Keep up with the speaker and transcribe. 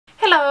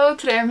Hello,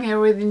 today I'm here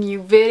with a new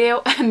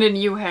video and a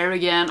new hair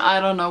again. I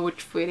don't know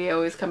which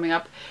video is coming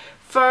up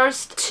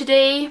first.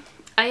 Today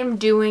I am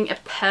doing a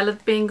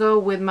palette bingo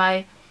with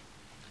my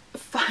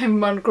 5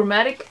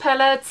 monochromatic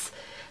palettes.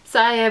 So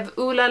I have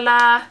Ooh La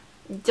La,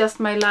 Just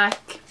My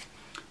Luck,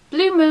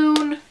 Blue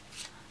Moon,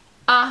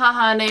 Aha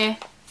Honey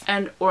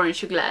and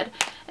Orange You Glad.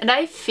 And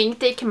I think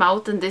they came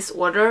out in this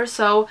order,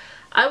 so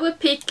I will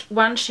pick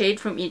one shade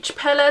from each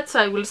palette.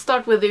 So I will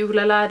start with Ooh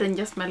La La, then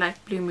Just My Luck,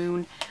 Blue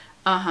Moon,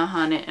 Aha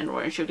Honey and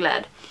Orange You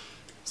Glad.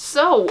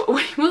 So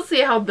we will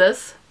see how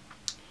this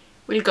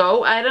will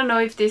go. I don't know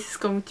if this is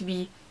going to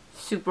be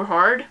super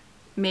hard,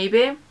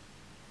 maybe.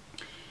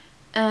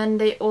 And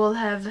they all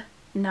have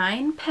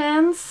 9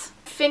 pans.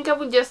 I think I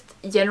will just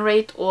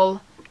generate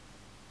all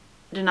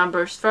the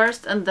numbers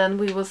first and then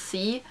we will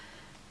see.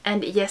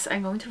 And yes,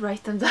 I'm going to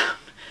write them down.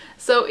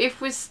 So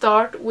if we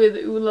start with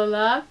Ooh La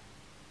La,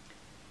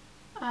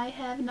 I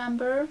have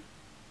number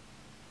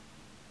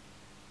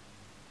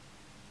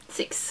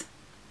 6.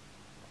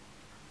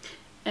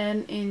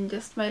 And in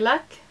Just My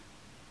Luck,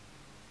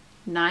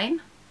 9.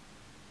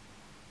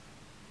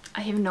 I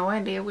have no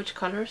idea which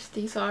colors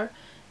these are.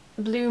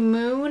 Blue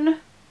Moon,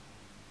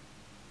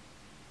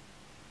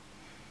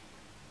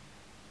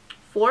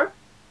 4.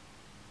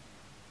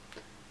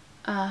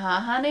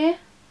 Honey,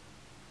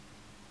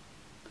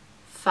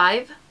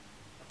 5.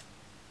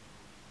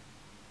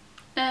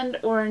 And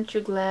Orange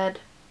You Glad,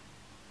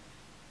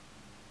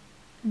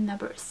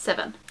 number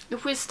 7.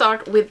 If we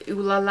start with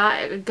Ooh La La,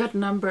 I got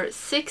number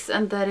 6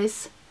 and that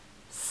is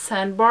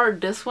Sandbar,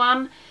 this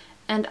one,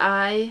 and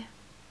I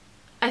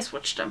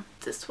swatched them.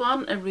 This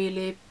one, a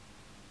really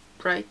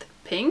bright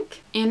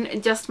pink.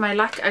 In Just My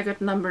Luck I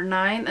got number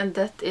 9 and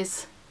that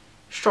is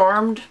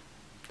Charmed.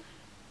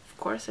 Of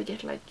course I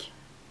get like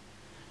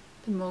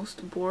the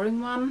most boring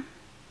one.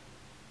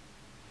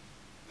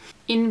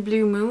 In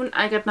Blue Moon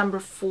I got number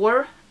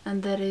 4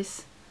 and that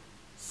is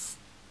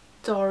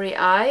Starry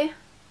Eye.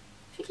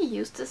 I think I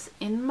used this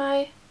in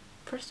my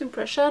first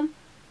impression.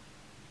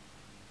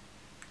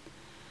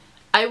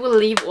 I will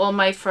leave all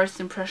my first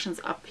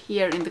impressions up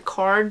here in the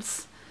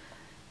cards.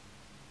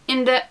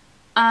 In the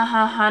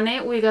Aha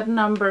Honey we got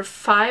number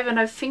 5 and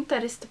I think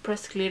that is the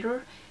pressed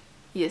glitter.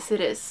 Yes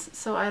it is.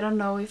 So I don't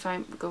know if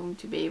I'm going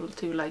to be able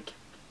to like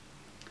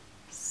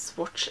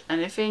swatch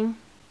anything.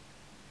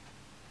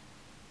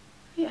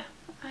 Yeah,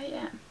 I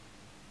am.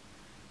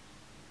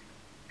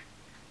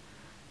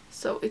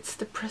 So it's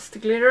the pressed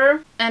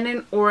glitter. And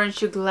in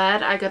Orange You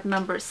Glad I got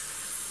number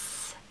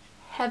 7.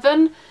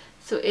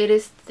 So it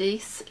is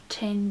this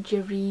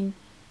Tangerine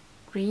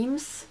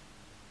Dreams.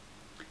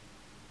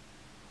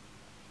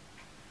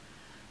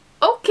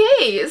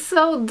 Okay,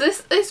 so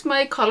this is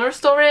my color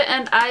story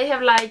and I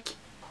have like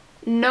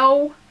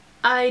no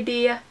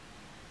idea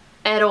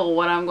at all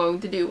what I'm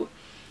going to do.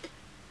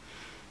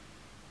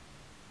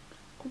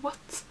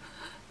 What?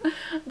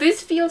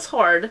 This feels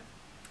hard.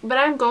 But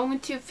I'm going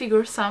to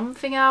figure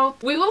something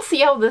out. We will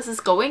see how this is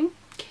going.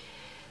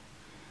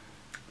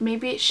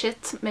 Maybe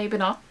shit, maybe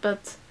not,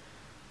 but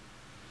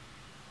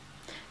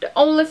the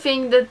only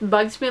thing that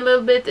bugs me a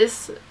little bit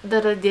is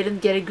that I didn't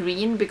get a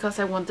green because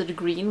I wanted a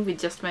green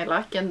with Just My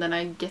Luck and then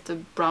I get a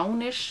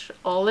brownish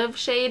olive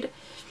shade.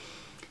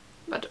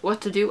 But what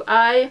to do?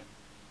 I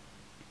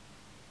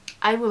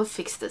will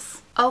fix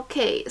this.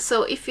 Okay,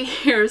 so if you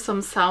hear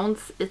some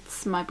sounds,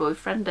 it's my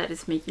boyfriend that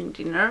is making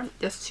dinner,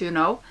 just so you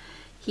know.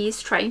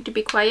 He's trying to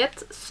be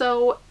quiet,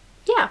 so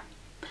yeah.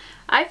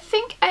 I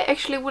think I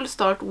actually will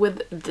start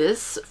with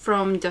this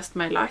from Just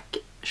My Luck,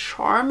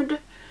 Charmed.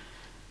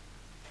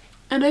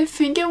 And I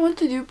think I want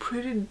to do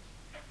a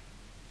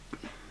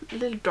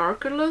little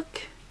darker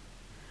look.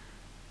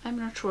 I'm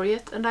not sure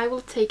yet. And I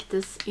will take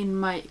this in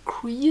my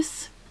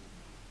crease.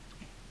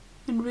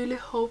 And really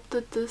hope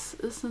that this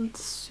isn't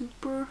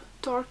super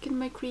dark in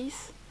my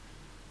crease.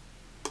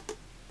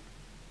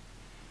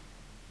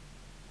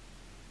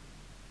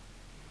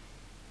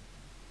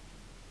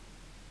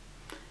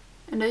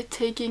 And I'm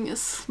taking a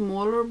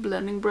smaller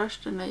blending brush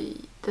than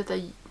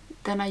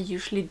I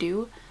usually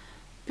do,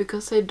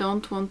 because I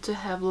don't want to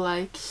have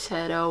like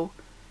shadow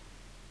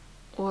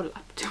all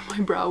up to my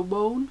brow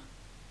bone.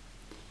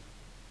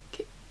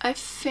 Okay, I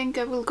think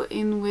I will go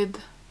in with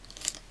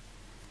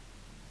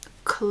a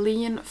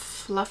clean,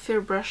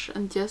 fluffier brush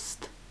and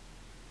just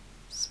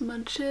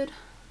smudge it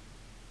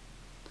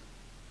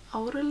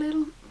out a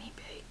little.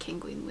 Maybe I can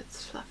go in with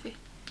fluffy.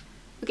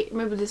 Okay,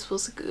 maybe this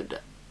was a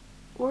good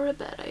or a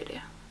bad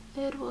idea.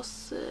 It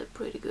was a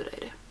pretty good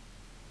idea.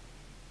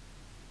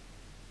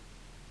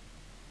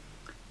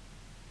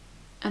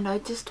 And I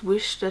just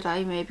wish that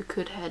I maybe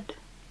could had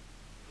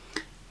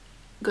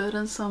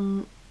gotten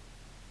some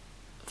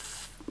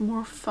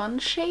more fun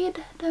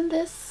shade than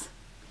this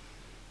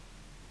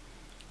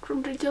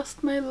from the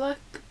Just My Luck,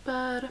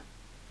 but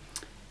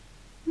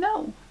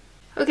no.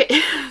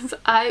 Okay, so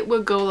I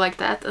will go like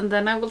that and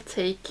then I will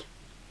take,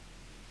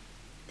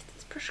 is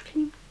this brush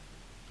clean?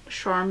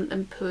 Charmed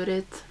and put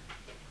it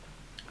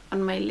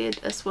on my lid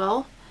as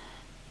well.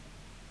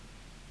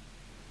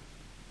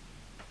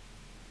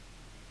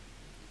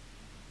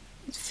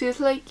 It feels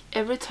like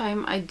every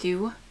time I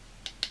do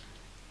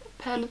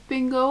palette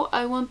bingo,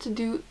 I want to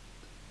do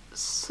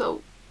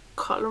so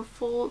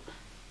colorful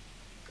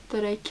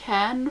that I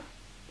can.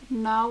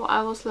 Now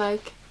I was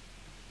like,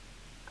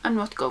 I'm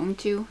not going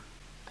to.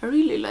 I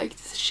really like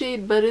this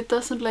shade, but it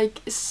doesn't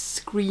like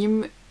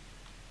scream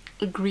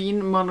a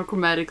green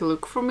monochromatic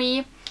look for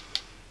me.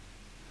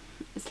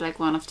 It's like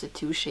one of the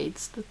two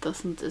shades that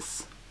doesn't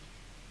is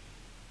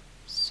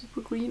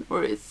super green,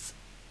 or it's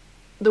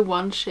the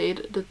one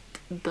shade that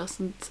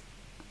doesn't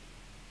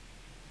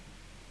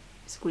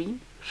is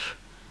green.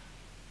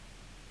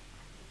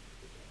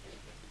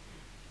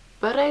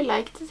 But I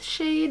like this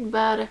shade,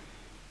 but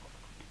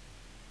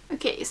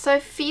okay, so I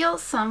feel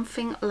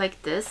something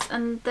like this,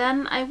 and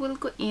then I will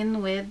go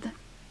in with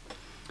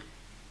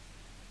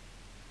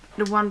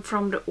the one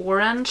from the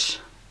orange,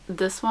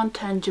 this one,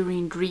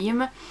 Tangerine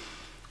Dream,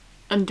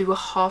 and do a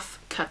half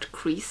cut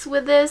crease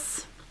with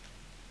this.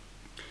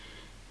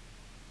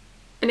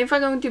 And if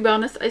I'm going to be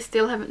honest, I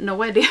still have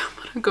no idea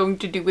what I'm going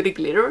to do with the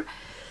glitter.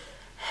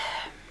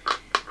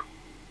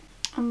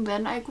 And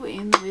then I go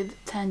in with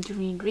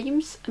Tangerine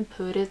Dreams and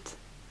put it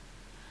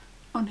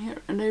on here,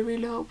 and I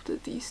really hope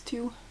that these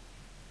two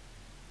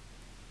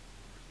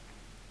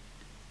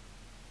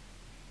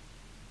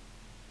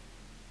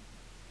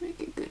make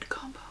a good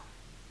combo.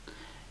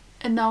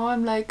 And now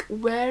I'm like,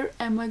 where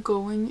am I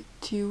going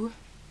to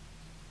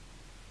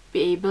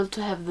be able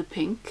to have the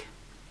pink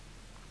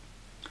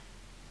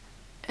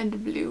and the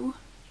blue?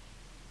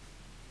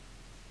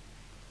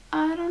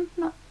 I don't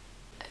know.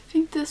 I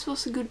think this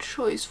was a good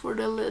choice for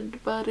the lid,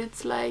 but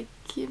it's like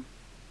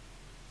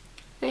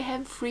I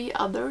have 3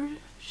 other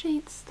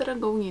shades that are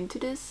going into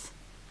this,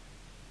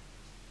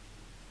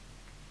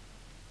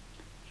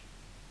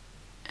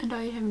 and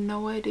I have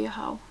no idea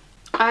how.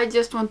 I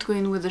just want to go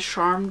in with the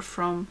Charmed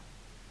from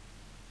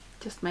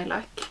Just My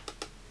Luck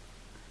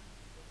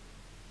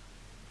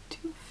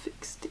to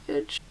fix the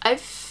edge. I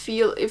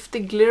feel if the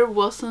glitter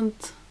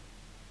wasn't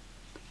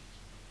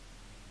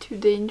too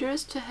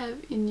dangerous to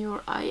have in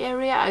your eye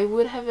area, I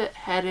would have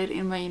had it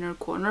in my inner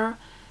corner,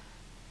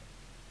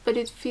 but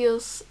it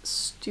feels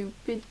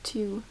stupid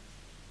to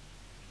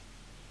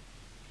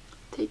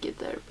take it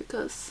there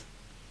because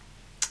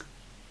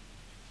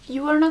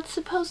you are not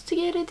supposed to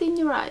get it in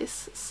your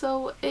eyes.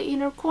 So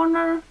inner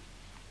corner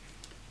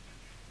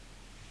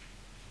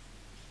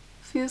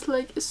feels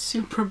like a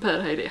super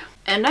bad idea.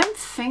 And I'm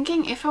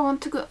thinking if I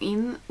want to go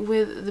in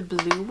with the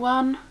blue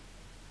one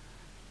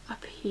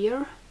up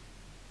here,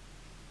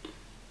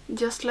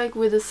 just like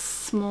with a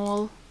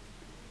small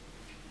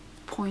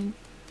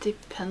pointy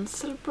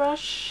pencil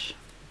brush,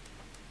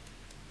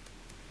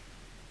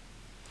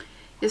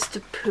 just to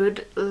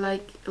put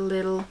like a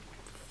little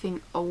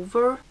thing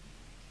over.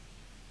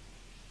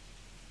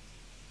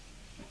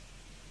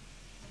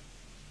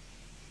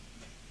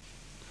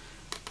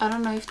 I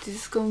don't know if this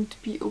is going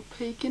to be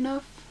opaque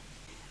enough.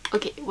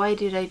 Okay, why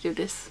did I do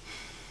this?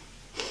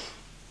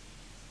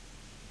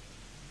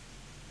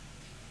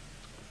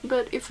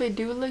 But if I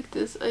do like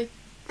this, I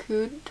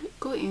could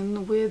go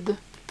in with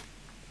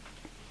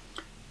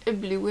a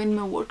blue in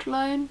my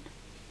waterline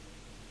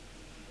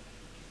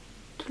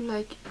to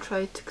like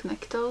try to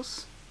connect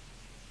those.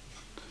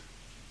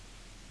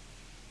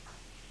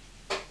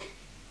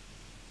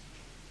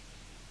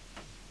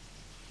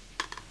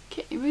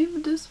 Okay, maybe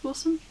this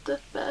wasn't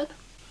that bad.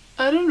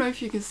 I don't know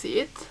if you can see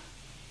it,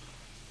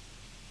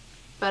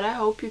 but I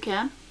hope you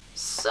can.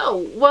 So,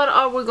 what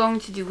are we going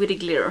to do with the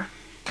glitter?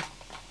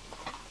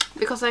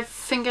 Because I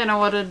think I know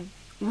what I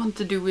want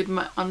to do with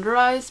my under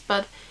eyes,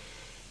 but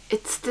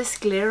it's this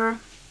glitter.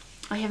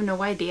 I have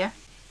no idea.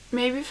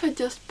 Maybe if I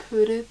just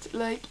put it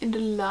like in the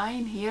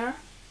line here.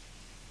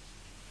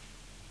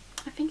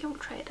 I think I will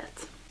try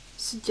that.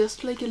 So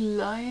just like a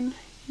line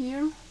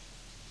here.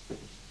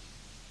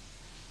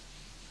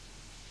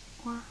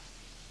 Or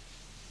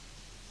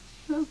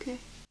okay.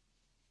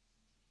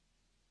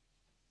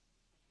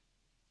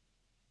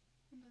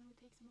 And then we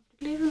take some of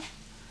the glitter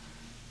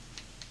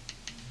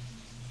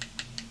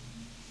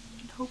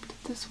and hope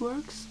that this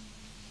works.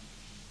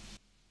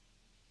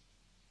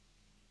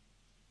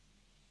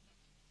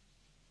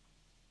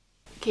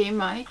 Okay,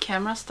 my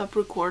camera stopped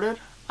recorded.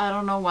 I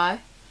don't know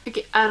why.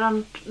 Okay, I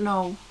don't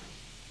know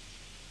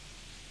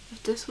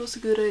if this was a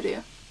good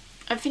idea.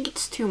 I think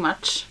it's too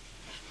much.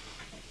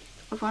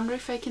 I wonder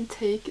if I can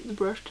take the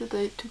brush that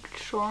I took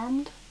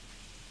Charmed.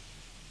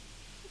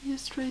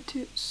 Just try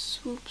to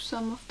swoop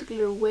some of the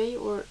glitter away,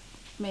 or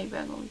maybe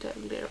I'm going to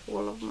have glitter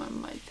all over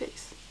my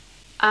face.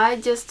 I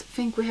just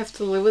think we have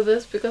to live with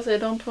this because I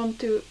don't want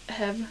to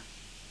have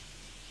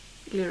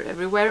glitter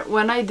everywhere.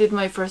 When I did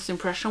my first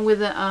impression with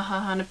the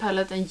Honey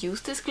palette and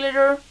used this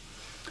glitter,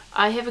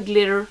 I have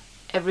glitter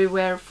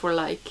everywhere for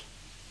like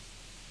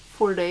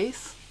 4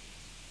 days.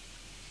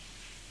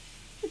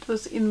 It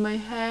was in my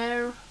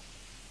hair,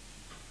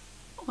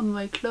 on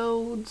my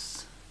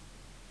clothes,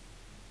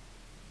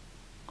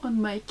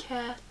 on my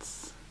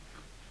cats,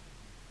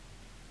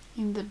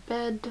 in the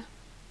bed.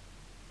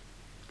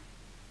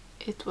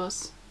 It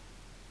was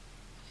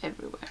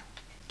everywhere.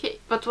 Okay,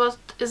 but what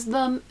is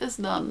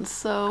done,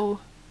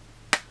 so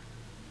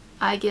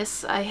I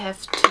guess I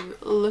have to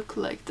look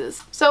like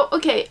this. So,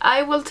 okay,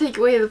 I will take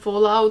away the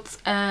fallouts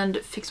and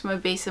fix my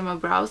base and my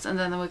brows, and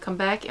then I will come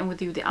back and we'll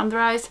do the under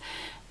eyes.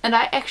 And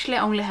I actually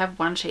only have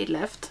one shade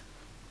left.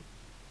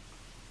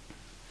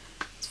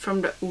 It's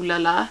from the Ooh La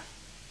La.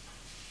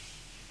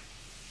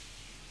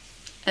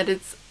 And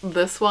it's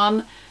this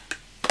one.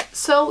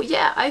 So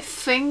yeah, I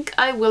think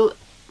I will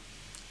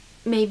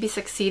maybe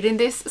succeed in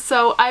this.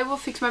 So I will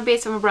fix my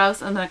base and my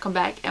brows, and then I come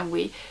back and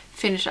we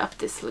finish up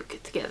this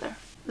look together.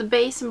 The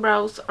base and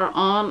brows are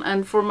on,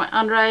 and for my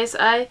under eyes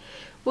I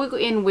will go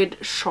in with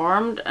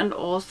Charmed and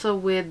also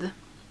with...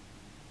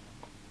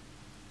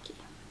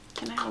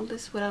 Can I hold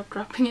this without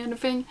dropping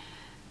anything?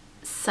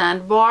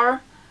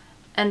 Sandbar.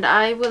 And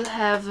I will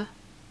have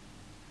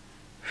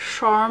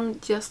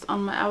Charmed just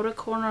on my outer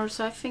corner,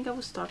 so I think I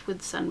will start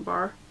with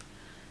Sandbar.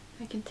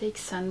 I can take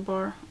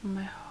Sandbar on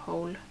my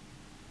whole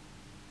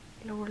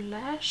lower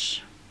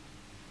lash.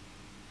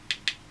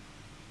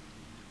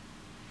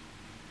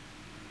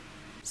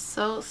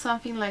 So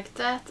something like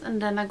that,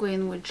 and then I go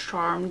in with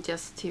Charm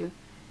just to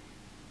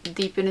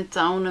deepen it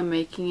down and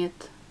making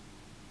it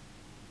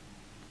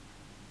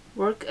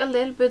work a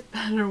little bit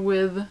better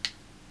with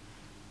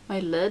my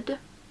lid.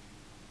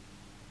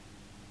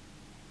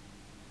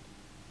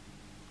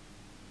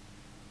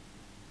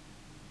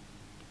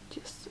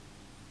 Just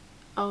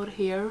out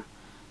here,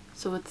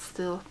 so it's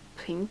still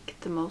pink,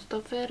 the most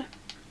of it.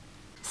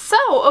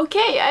 So,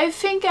 okay, I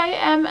think I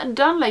am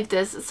done like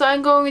this. So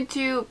I'm going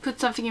to put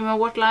something in my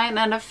waterline,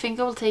 and I think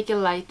I will take a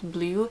light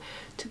blue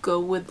to go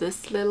with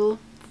this little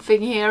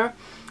thing here.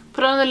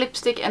 Put on the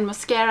lipstick and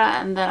mascara,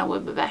 and then I will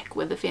be back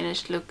with the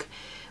finished look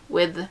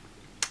with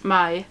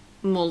my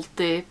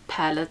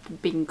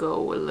multi-palette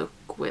bingo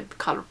look with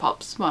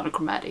Colourpop's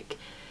Monochromatic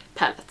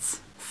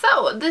palettes.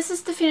 So, this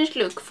is the finished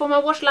look. For my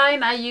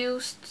waterline I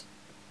used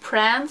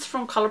Prance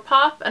from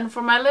Colourpop, and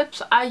for my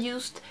lips I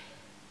used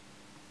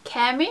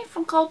Cami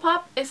from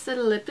Colourpop. Is the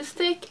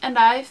lipstick, and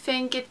I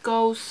think it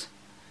goes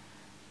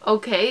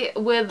okay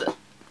with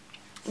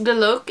the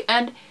look,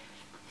 and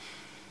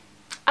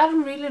I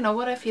don't really know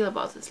what I feel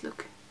about this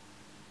look.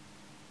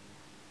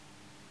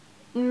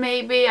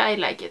 Maybe I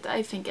like it.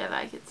 I think I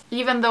like it.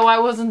 Even though I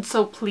wasn't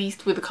so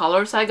pleased with the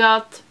colors I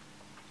got.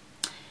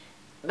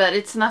 But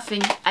it's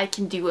nothing I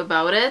can do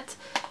about it.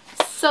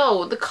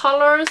 So, the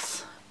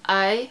colors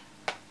I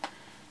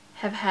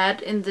have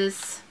had in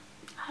this...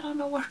 I don't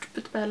know where to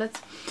put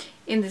palettes.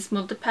 In this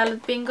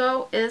multi-palette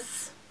bingo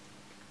is...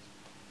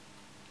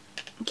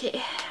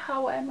 Okay,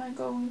 how am I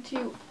going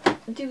to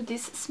do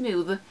this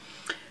smooth?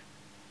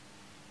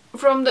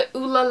 From the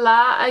Ooh La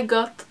La I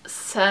got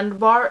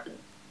Sandbar.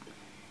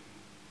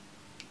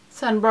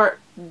 Sandbar,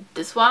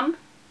 this one.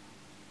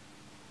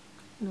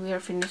 And we are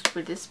finished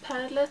with this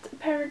palette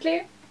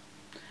apparently.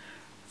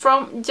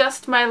 From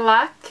Just My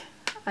Luck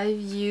I've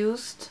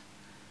used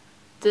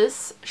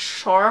this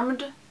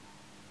Charmed.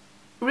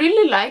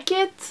 Really like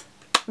it,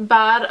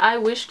 but I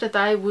wish that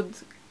I would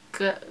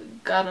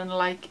gotten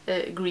like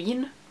a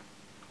green,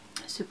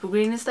 super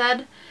green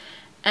instead.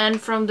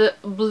 And from the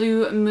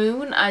Blue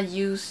Moon I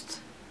used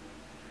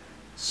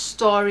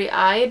Starry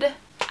Eyed.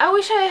 I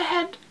wish I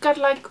had got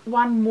like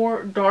one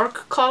more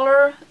dark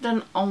color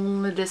than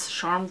only this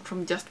Charmed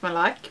from Just My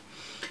Luck.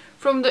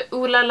 From the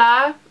Ooh La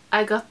La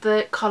I got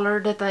the color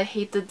that I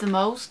hated the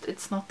most.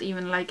 It's not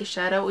even like a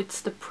shadow,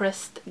 it's the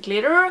pressed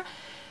glitter.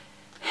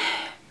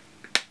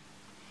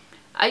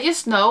 I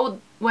just know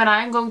when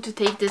I'm going to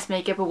take this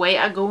makeup away,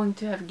 I'm going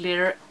to have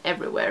glitter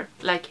everywhere.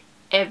 Like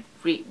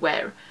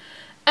everywhere.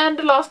 And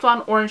the last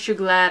one, Orange You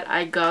Glad,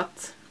 I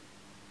got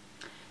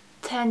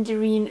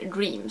Tangerine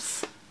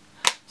Dreams.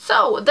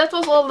 So that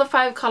was all the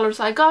 5 colors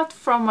I got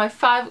from my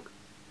 5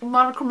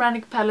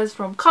 monochromatic palettes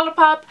from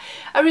Colourpop.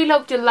 I really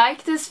hope you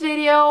liked this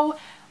video.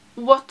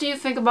 What do you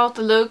think about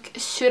the look?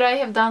 Should I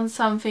have done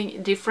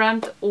something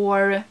different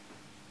or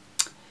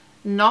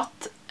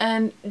not?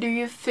 And do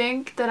you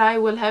think that I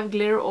will have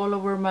glitter all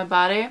over my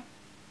body?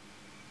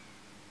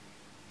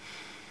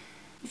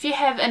 If you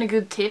have any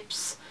good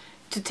tips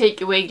to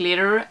take away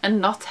glitter and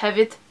not have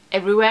it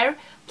everywhere,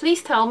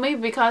 please tell me,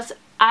 because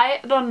I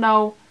don't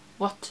know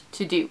what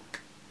to do.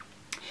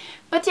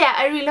 But yeah,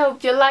 I really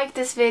hope you liked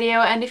this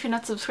video, and if you're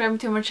not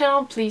subscribed to my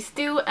channel, please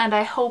do, and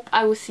I hope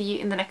I will see you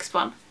in the next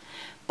one.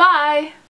 Bye!